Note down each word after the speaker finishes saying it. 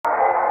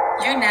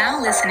You're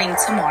now listening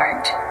to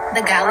Marked,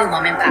 the Godly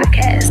Woman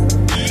podcast.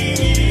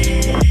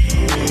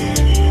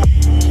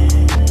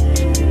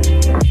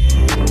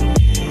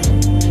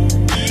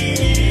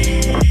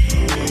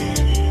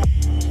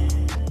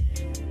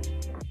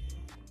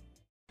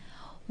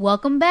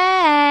 Welcome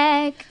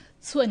back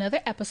to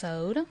another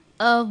episode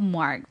of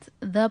Marked,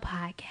 the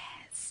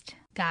podcast.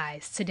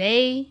 Guys,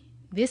 today,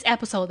 this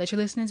episode that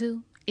you're listening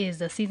to is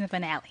the season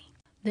finale.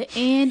 The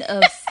end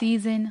of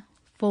season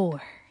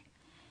 4.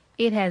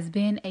 It has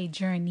been a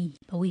journey,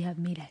 but we have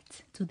made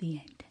it to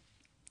the end.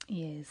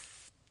 Yes.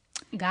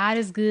 God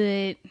is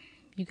good.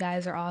 You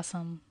guys are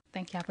awesome.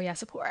 Thank y'all for your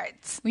support.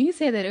 When you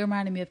said that, it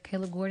reminded me of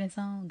Caleb Gordon's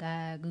song,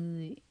 God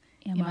good,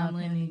 and my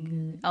money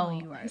good. Oh,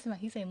 you're right.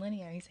 He said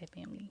money or he said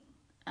family?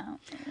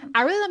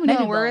 I really don't know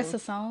the words to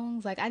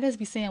songs. Like, I just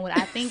be saying what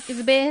I think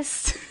is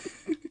best.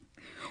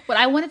 What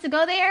I wanted to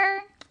go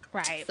there.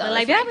 Right. So but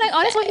like, I'm like,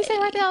 oh, that's what he said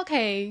right there.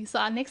 Okay.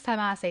 So next time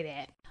I'll say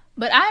that.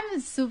 But I'm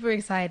super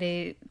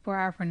excited for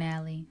our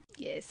finale.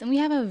 Yes. And we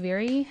have a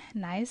very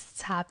nice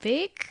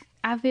topic,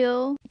 I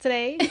feel,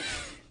 today.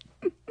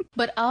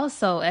 But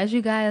also, as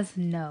you guys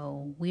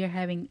know, we are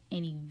having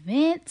an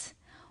event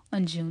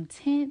on June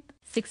 10th.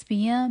 6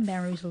 p.m.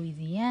 Baton Rouge,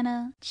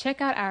 Louisiana.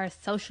 Check out our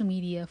social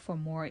media for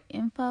more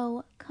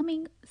info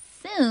coming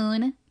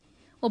soon.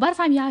 Well, by the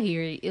time y'all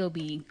hear it, it'll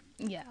be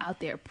out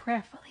there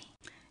prayerfully.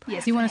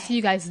 Yes, we want to see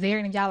you guys there.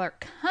 And if y'all are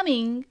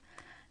coming,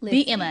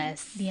 DM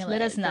us.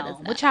 Let us know.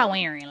 What y'all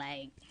wearing.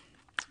 Like,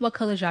 what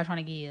colors y'all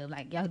trying to give.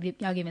 Like, y'all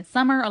giving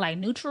summer or like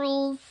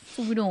neutrals?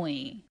 What we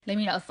doing? Let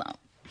me know something.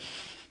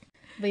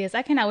 But yes,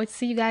 I cannot wait to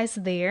see you guys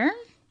there.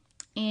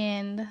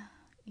 And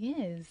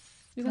yes,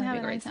 we're going to have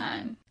a great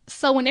time.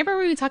 So whenever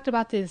we talked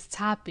about this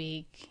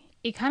topic,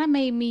 it kind of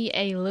made me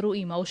a little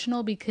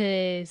emotional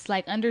because,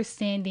 like,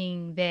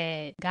 understanding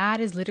that God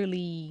is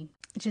literally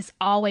just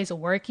always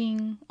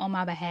working on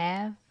my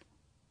behalf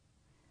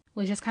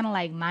was just kind of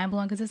like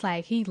mind-blowing, because it's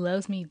like he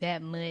loves me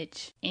that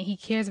much and he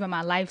cares about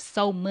my life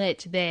so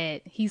much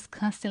that he's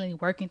constantly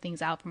working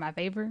things out in my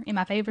favor.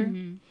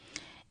 Mm-hmm.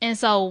 And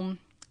so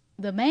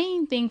the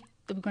main thing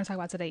that we're going to talk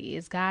about today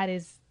is God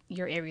is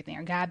your everything,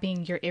 or God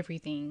being your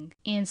everything.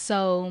 And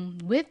so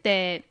with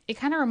that, it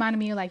kind of reminded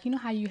me of, like, you know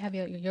how you have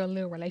your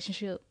little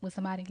relationship with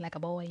somebody, like a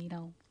boy, you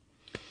know.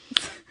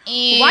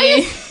 And why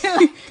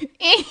you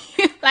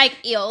like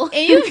ill?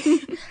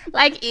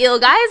 Like ill.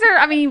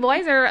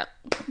 Boys are,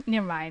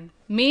 never mind.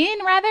 Men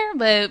rather,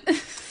 but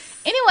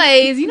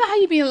anyways, you know how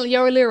you be in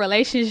your little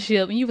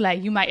relationship and you be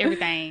like, you my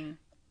everything.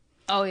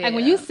 Oh yeah. Like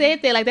when you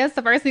said that, like that's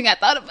the first thing I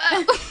thought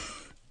about.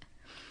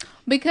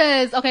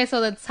 Because, okay,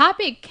 so the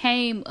topic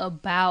came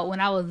about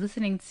when I was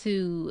listening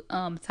to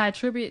Ty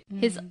Tribbett.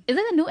 Is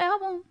it a new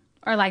album?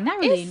 Or like not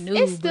really new.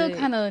 It's still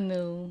kind of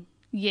new.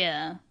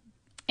 Yeah.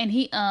 And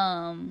he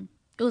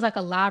it was like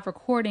a live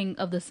recording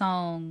of the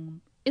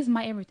song It's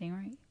My Everything,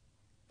 right?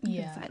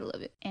 Yeah. That's the title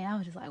of it. And I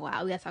was just like,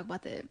 wow, we gotta talk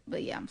about that.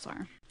 But yeah, I'm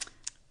sorry.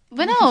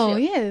 But no,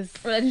 yes.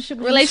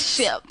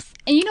 Relationships.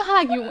 And you know how,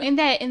 like, you in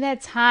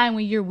that time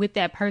when you're with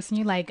that person,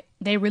 you're like,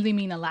 they really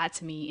mean a lot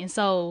to me. And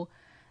so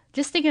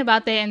just thinking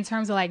about that in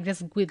terms of, like,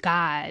 just with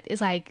God, it's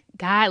like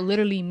God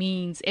literally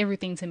means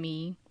everything to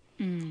me.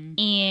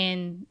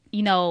 And,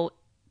 you know,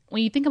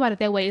 when you think about it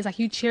that way, it's like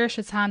you cherish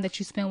the time that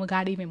you spend with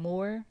God even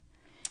more,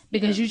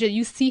 because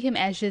you see him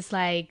as just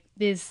like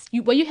this.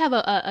 You have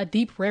a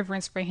deep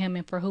reverence for him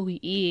and for who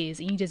he is,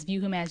 and you just view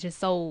him as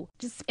just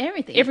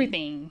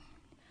everything.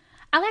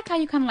 I like how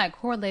you kind of like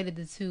correlated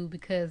the two,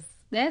 because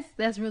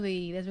that's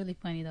really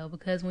funny though,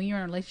 because when you're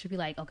in a relationship, you're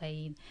like, okay,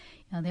 you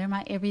know, they're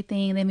my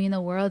everything, they mean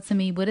the world to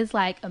me. But it's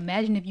like,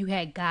 imagine if you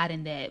had God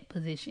in that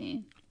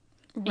position,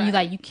 right?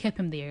 And you kept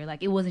him there.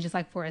 Like, it wasn't just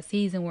like for a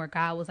season where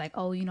God was like,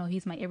 oh, you know,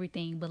 he's my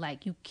everything, but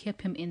like you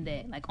kept him in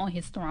that, like on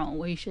his throne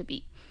where he should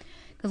be.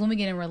 Because when we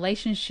get in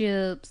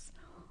relationships,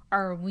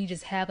 or we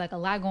just have like a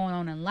lot going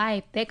on in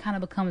life, that kind of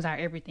becomes our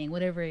everything,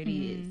 whatever it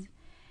is.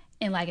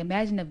 And like,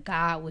 imagine if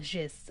God was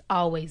just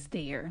always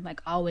there,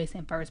 like always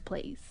in first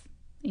place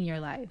in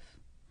your life,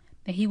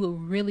 then he would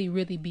really,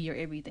 really be your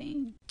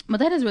everything. But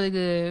that is really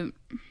good.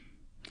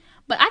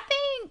 But I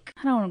think,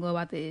 I don't want to go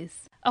about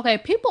this. Okay,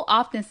 people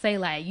often say,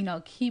 like, you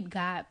know, keep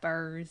God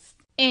first.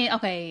 And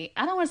okay,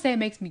 I don't want to say it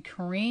makes me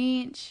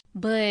cringe,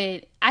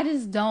 but I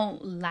just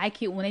don't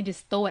like it when they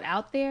just throw it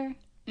out there.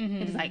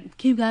 It's like,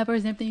 keep God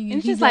first and everything. And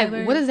it's just like,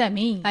 what does that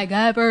mean? Like,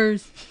 God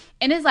first.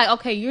 And it's like,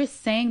 okay, you're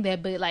saying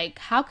that, but like,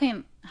 how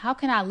can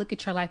I look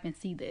at your life and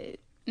see that?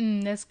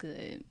 That's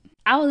good.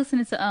 I was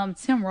listening to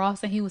Tim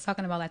Ross, and he was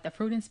talking about like the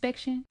fruit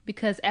inspection,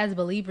 because as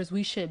believers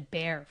we should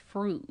bear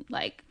fruit.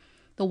 Like,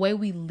 the way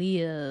we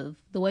live,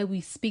 the way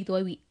we speak, the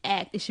way we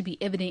act, it should be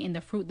evident in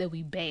the fruit that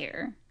we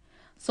bear.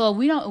 So if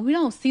we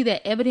don't see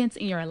that evidence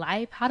in your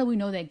life, how do we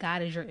know that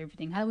God is your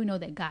everything? How do we know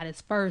that God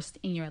is first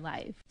in your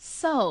life?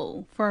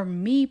 So for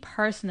me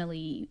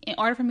personally, in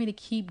order for me to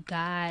keep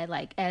God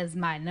like as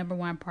my number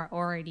one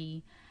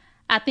priority,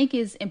 I think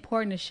it's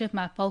important to shift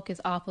my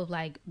focus off of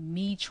like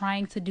me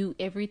trying to do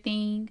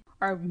everything,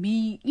 or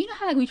me, you know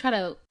how like we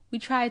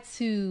try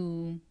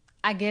to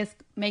I guess,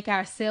 make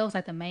ourselves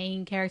like the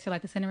main character,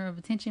 like the center of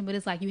attention. But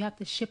it's like you have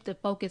to shift the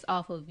focus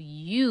off of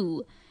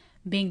you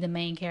being the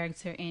main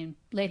character and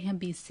let him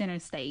be center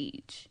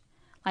stage.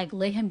 Like,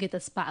 let him get the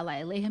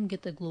spotlight, let him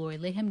get the glory,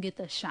 let him get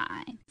the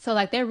shine. So,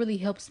 like, that really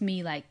helps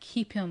me, like,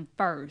 keep him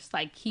first,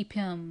 like, keep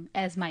him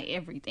as my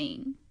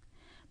everything.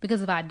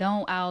 Because if I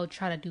don't, I'll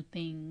try to do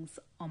things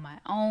on my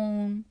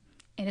own.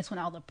 And it's when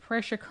all the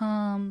pressure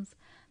comes.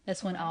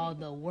 That's when all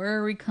the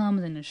worry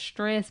comes and the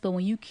stress. But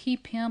when you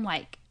keep him,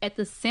 like, at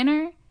the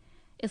center,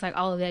 it's like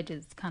all of that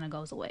just kind of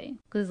goes away.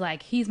 Because,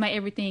 like, he's my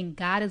everything.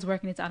 God is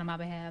working this out on my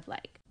behalf.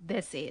 Like,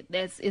 that's it.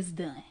 It's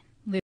done.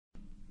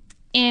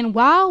 And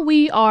while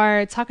we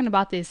are talking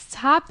about this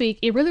topic,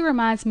 it really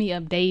reminds me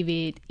of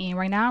David. And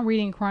right now I'm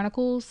reading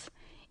Chronicles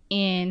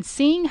and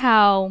seeing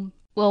how,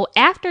 well,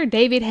 after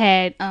David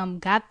had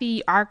got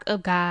the Ark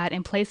of God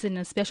and placed it in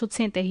a special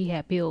tent that he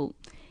had built,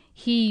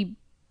 he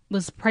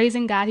was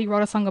praising God. He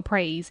wrote a song of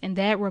praise. And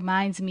that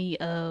reminds me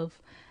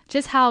of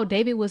just how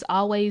David was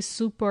always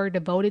super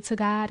devoted to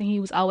God. And he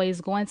was always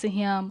going to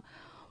him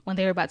when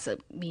they were about to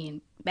be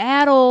in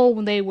battle,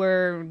 when they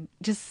were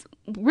just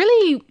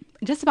really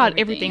just about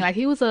everything. Like,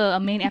 he was a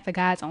man after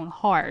God's own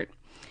heart.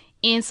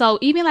 And so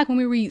even like when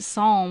we read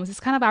Psalms,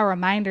 it's kind of our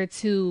reminder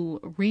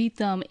to read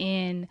them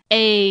in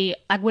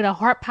with a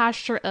heart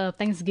posture of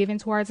thanksgiving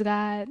towards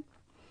God.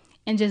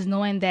 And just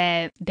knowing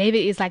that David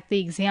is like the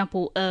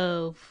example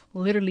of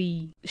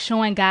literally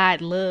showing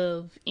God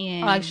love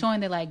and, or like,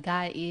 showing that, like,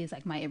 God is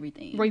like my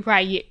everything.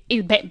 Right.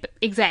 Yeah,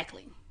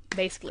 exactly.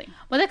 Basically.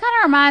 Well, that kind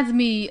of reminds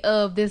me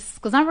of this,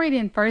 because I'm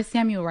reading 1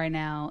 Samuel right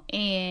now,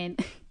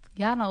 and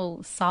y'all know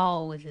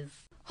Saul was just,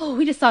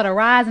 we just saw the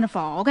rise and the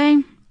fall,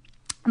 okay?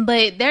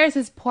 But there's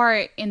this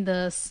part in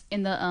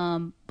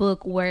the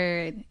book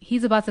where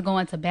he's about to go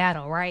into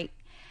battle, right?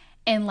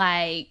 And,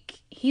 like,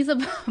 he's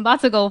about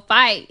to go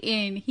fight,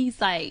 and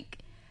he's like,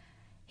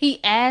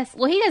 he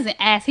doesn't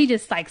ask, he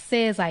just, like,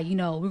 says, like, you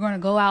know, we're going to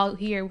go out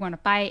here, we're going to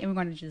fight, and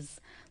we're going to just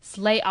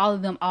slay all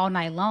of them all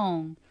night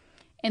long.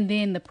 And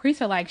then the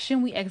priests are like,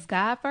 shouldn't we ask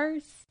God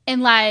first?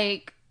 And,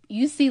 like,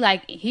 you see,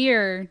 like,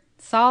 here,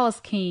 Saul's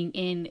king,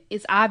 and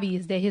it's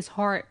obvious that his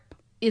heart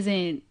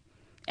isn't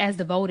as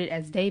devoted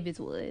as David's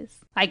was.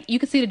 Like, you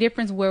can see the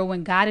difference where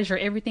when God is your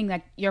everything,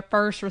 like, your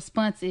first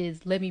response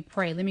is, let me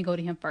pray, let me go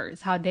to him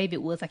first. How David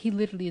was, like, he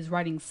literally is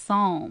writing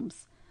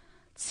psalms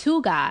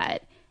to God.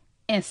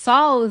 And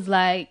Saul was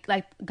like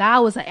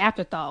God was an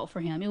afterthought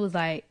for him. It was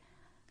like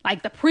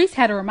the priest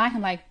had to remind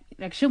him, like,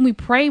 shouldn't we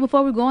pray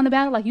before we go into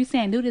battle? Like, you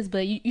saying do this,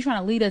 but you trying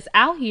to lead us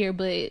out here,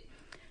 but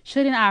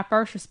shouldn't our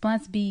first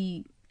response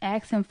be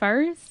ask him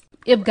first?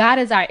 If God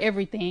is our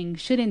everything,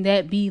 shouldn't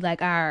that be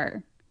like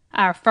our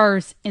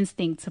first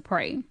instinct to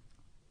pray?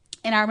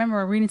 And I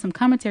remember reading some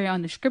commentary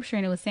on the scripture,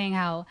 and it was saying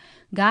how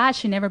God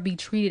should never be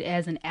treated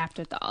as an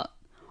afterthought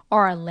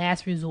or a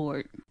last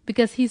resort,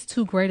 because he's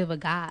too great of a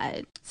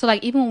God. So,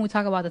 like, even when we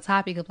talk about the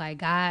topic of, like,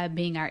 God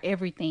being our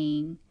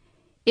everything,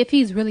 if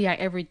he's really our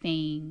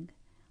everything,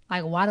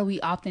 like, why do we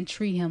often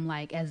treat him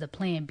like as a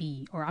plan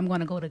B, or I'm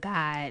going to go to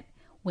God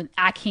when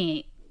I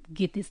can't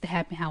get this to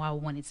happen how I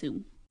want it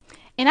to?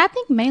 And I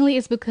think mainly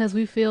it's because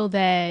we feel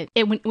that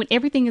when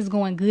everything is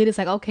going good, it's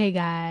like, okay,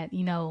 God,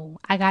 you know,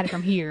 I got it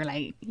from here.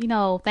 Like, you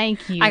know,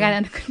 thank you. I got it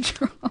under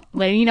control.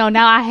 But, you know,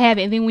 now I have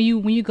it. And then when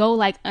you go,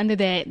 like, under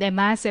that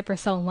mindset for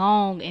so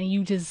long, and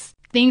you just,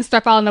 things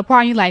start falling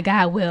apart, and you're like,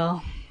 God,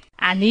 well,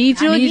 I need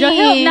your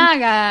help now,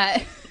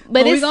 God.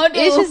 But it's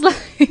just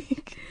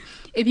like,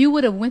 if you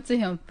would have went to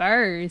him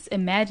first,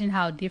 imagine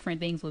how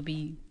different things would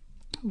be.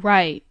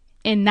 Right.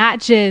 And not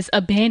just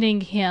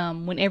abandoning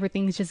him when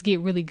everything's just get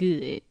really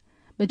good,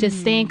 but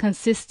just staying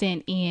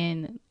consistent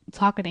in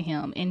talking to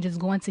him and just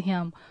going to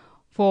him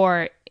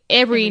for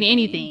everything and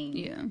anything.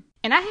 Yeah.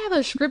 And I have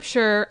a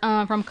scripture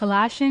from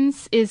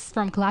Colossians. It's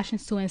from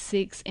Colossians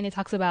 2:6, and it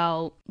talks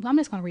about, well, I'm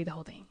just going to read the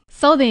whole thing.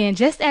 So then,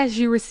 just as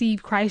you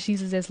received Christ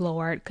Jesus as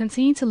Lord,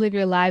 continue to live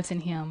your lives in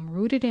him,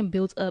 rooted and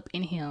built up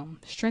in him,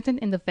 strengthened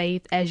in the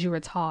faith as you were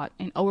taught,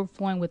 and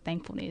overflowing with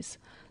thankfulness.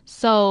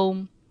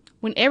 So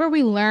whenever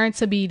we learn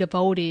to be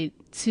devoted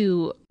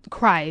to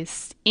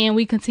Christ and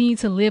we continue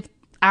to live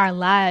our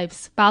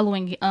lives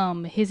following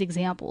his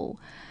example,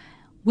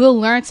 we'll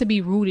learn to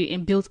be rooted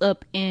and built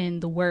up in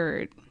the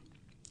word.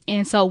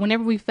 And so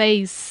whenever we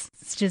face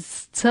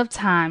just tough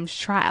times,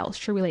 trials,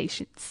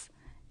 tribulations,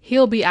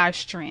 he'll be our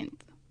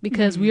strength,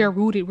 because we are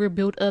rooted, we're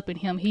built up in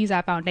him. He's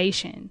our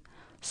foundation.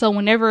 So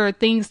whenever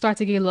things start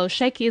to get a little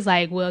shaky, it's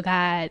like, well,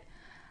 God,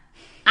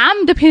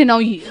 I'm depending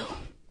on you,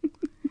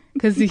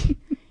 because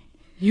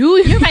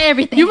you're my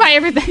everything. You're my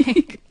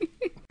everything.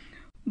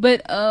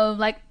 But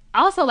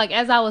also, like,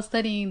 as I was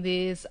studying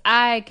this,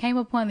 I came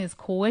upon this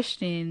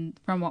question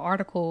from an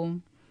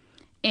article,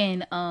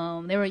 and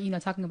they were, you know,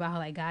 talking about how,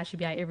 like, God should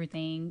be our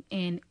everything.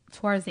 And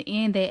towards the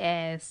end, they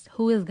asked,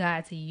 who is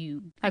God to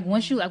you? Like,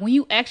 when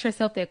you ask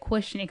yourself that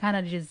question, it kind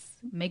of just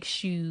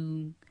makes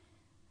you,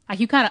 like,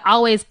 you kind of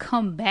always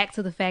come back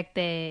to the fact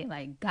that,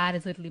 like, God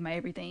is literally my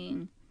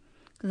everything.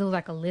 Because it was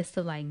like a list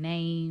of, like,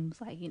 names,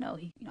 like,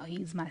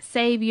 he's my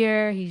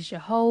savior, he's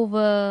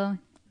Jehovah,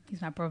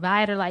 He's my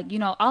provider. Like, you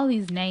know, all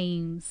these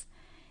names.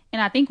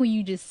 And I think when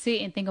you just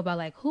sit and think about,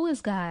 like, who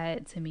is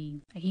God to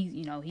me? Like, he's,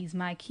 you know, he's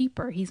my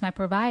keeper. He's my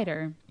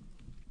provider.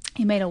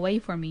 He made a way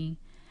for me.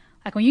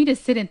 Like, when you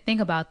just sit and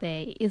think about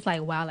that, it's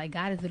like, wow, like,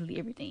 God is literally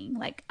everything.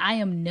 Like, I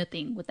am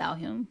nothing without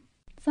him.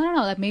 So I don't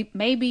know, like,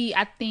 maybe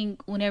I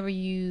think whenever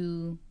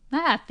you,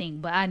 not I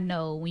think, but I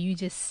know when you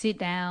just sit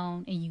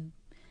down and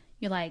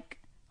you're like,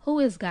 who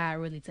is God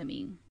really to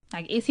me?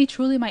 Like, is he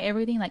truly my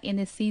everything? Like, in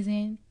this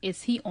season,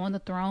 is he on the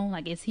throne?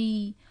 Like, is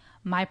he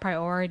my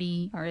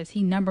priority, or is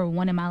he number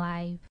one in my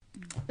life?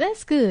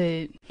 That's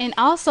good. And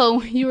also,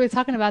 when you were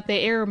talking about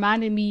that, it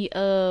reminded me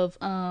of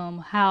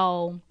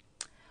how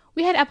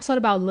we had an episode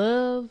about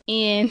love,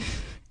 and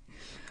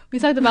we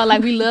talked about,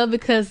 like, we love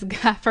because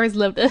God first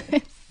loved us.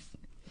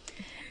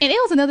 And it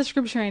was another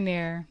scripture in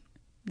there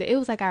that it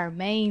was like our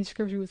main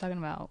scripture we were talking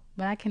about,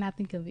 but I cannot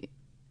think of it.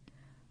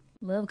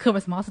 Love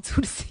covers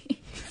multitude of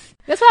sins.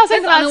 That's what I was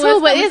thinking about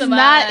too, but it's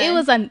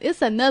not.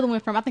 It's another one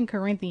from, I think,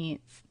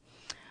 Corinthians.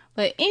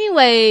 But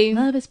anyway,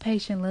 love is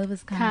patient, love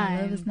is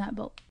kind, love is not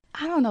both.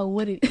 I don't know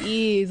what it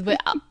is, but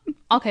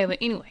okay. But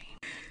anyway,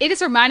 it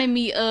just reminded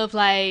me of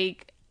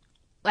like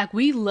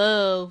we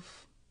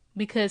love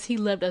because he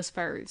loved us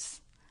first.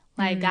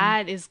 Like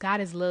God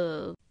is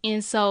love,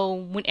 and so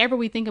whenever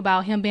we think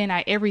about him being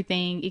our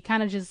everything, it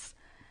kind of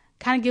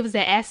gives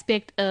that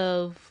aspect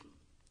of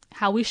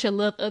how we should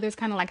love others,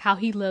 kind of like how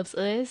he loves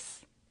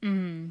us,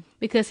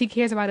 because he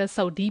cares about us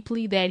so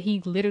deeply that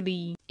he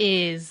literally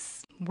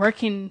is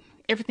working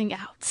everything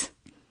out.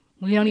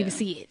 We don't even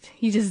see it.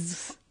 He's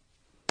just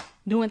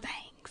doing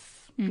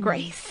things.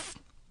 Grace,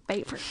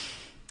 favor.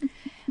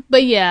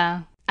 But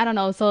yeah, I don't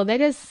know. So it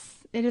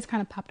just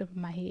kind of popped up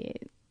in my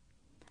head.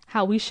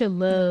 How we should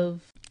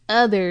love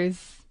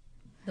others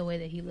the way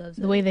that he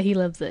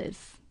loves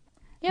us.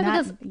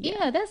 Yeah,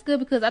 that's good,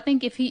 because I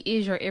think if he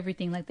is your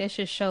everything, like, that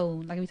should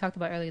show, like we talked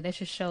about earlier, that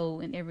should show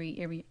in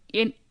every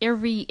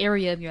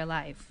area of your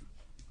life.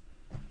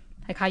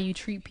 Like how you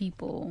treat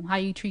people, how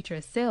you treat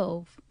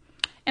yourself.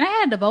 And I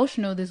had a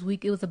devotional this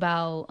week. It was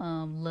about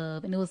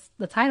love, and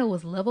the title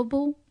was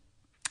Lovable.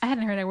 I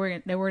hadn't heard that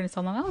word in so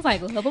long. I was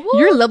like, lovable?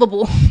 You're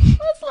lovable.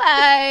 It's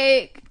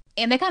like,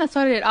 and they kind of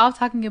started it off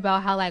talking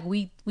about how, like,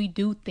 we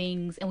do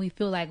things and we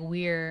feel like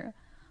we're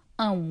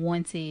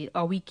unwanted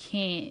or we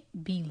can't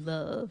be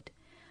loved.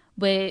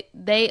 But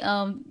they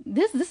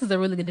this is a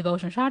really good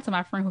devotion. Shout out to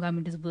my friend who got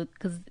me this book,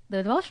 because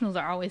the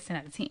devotionals are always 10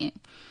 out of 10.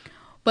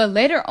 But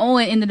later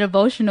on in the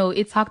devotional,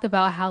 it talked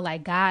about how,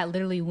 like, God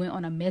literally went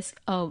on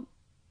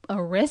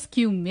a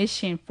rescue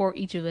mission for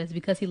each of us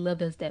because he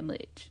loved us that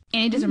much.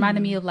 And it just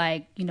reminded me of,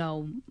 like, you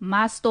know,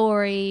 my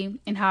story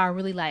and how I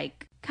really,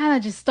 like, kind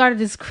of just started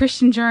this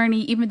Christian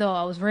journey, even though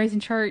I was raised in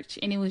church,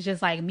 and it was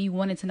just like me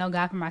wanting to know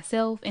God for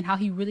myself, and how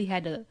he really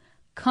had to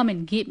come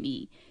and get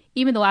me,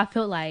 even though I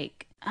felt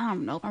like, I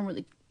don't know if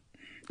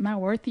am I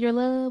worth your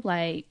love?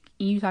 Like,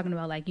 you talking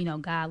about, like, you know,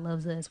 God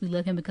loves us. We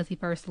love him because he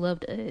first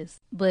loved us.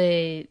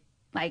 But,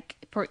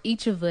 like, for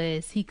each of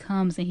us, he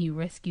comes and he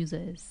rescues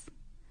us,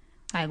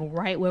 like,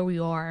 right where we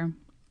are.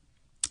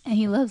 And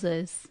he loves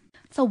us.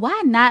 So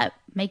why not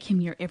make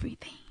him your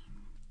everything?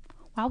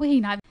 Why would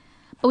he not?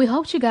 But we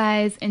hope you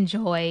guys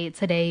enjoyed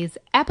today's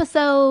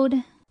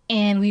episode.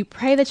 And we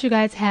pray that you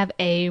guys have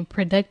a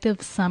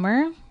productive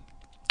summer,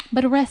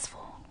 but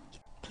restful.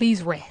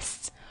 Please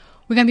rest.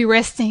 We're going to be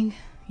resting,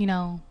 you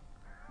know,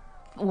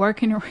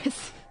 working and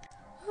resting.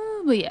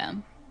 But yeah,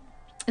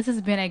 this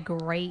has been a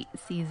great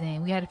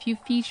season. We had a few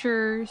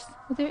features.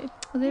 Was there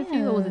a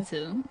few, or was it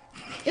two?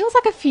 It was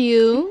like a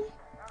few,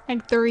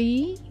 like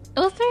 3. It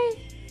was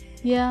 3?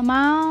 Yeah,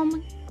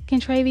 Mom,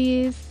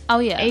 Kentravius. Oh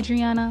yeah,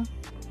 Adriana.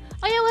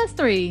 Oh yeah, it was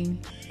 3.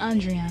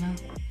 Andriana.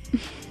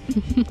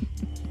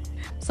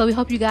 So we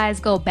hope you guys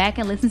go back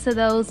and listen to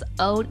those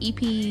old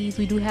EPs.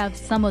 We do have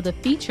some of the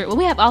features. Well,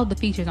 we have all the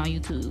features on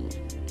YouTube.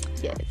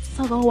 Yes.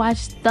 So go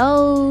watch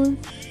those.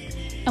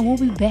 And we'll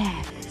be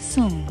back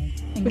soon.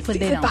 And with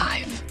season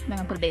 5. I'm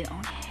gonna put a date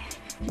on.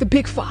 The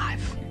big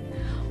 5.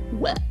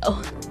 Well,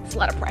 it's a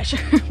lot of pressure.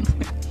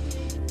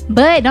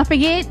 But don't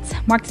forget,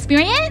 Mark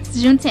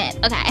Experience, June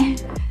 10th. Okay.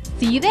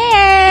 See you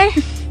there.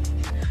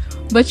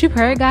 But you've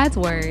heard God's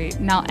word.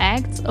 Now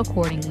act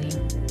accordingly.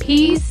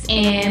 Peace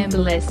and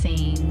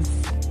blessings.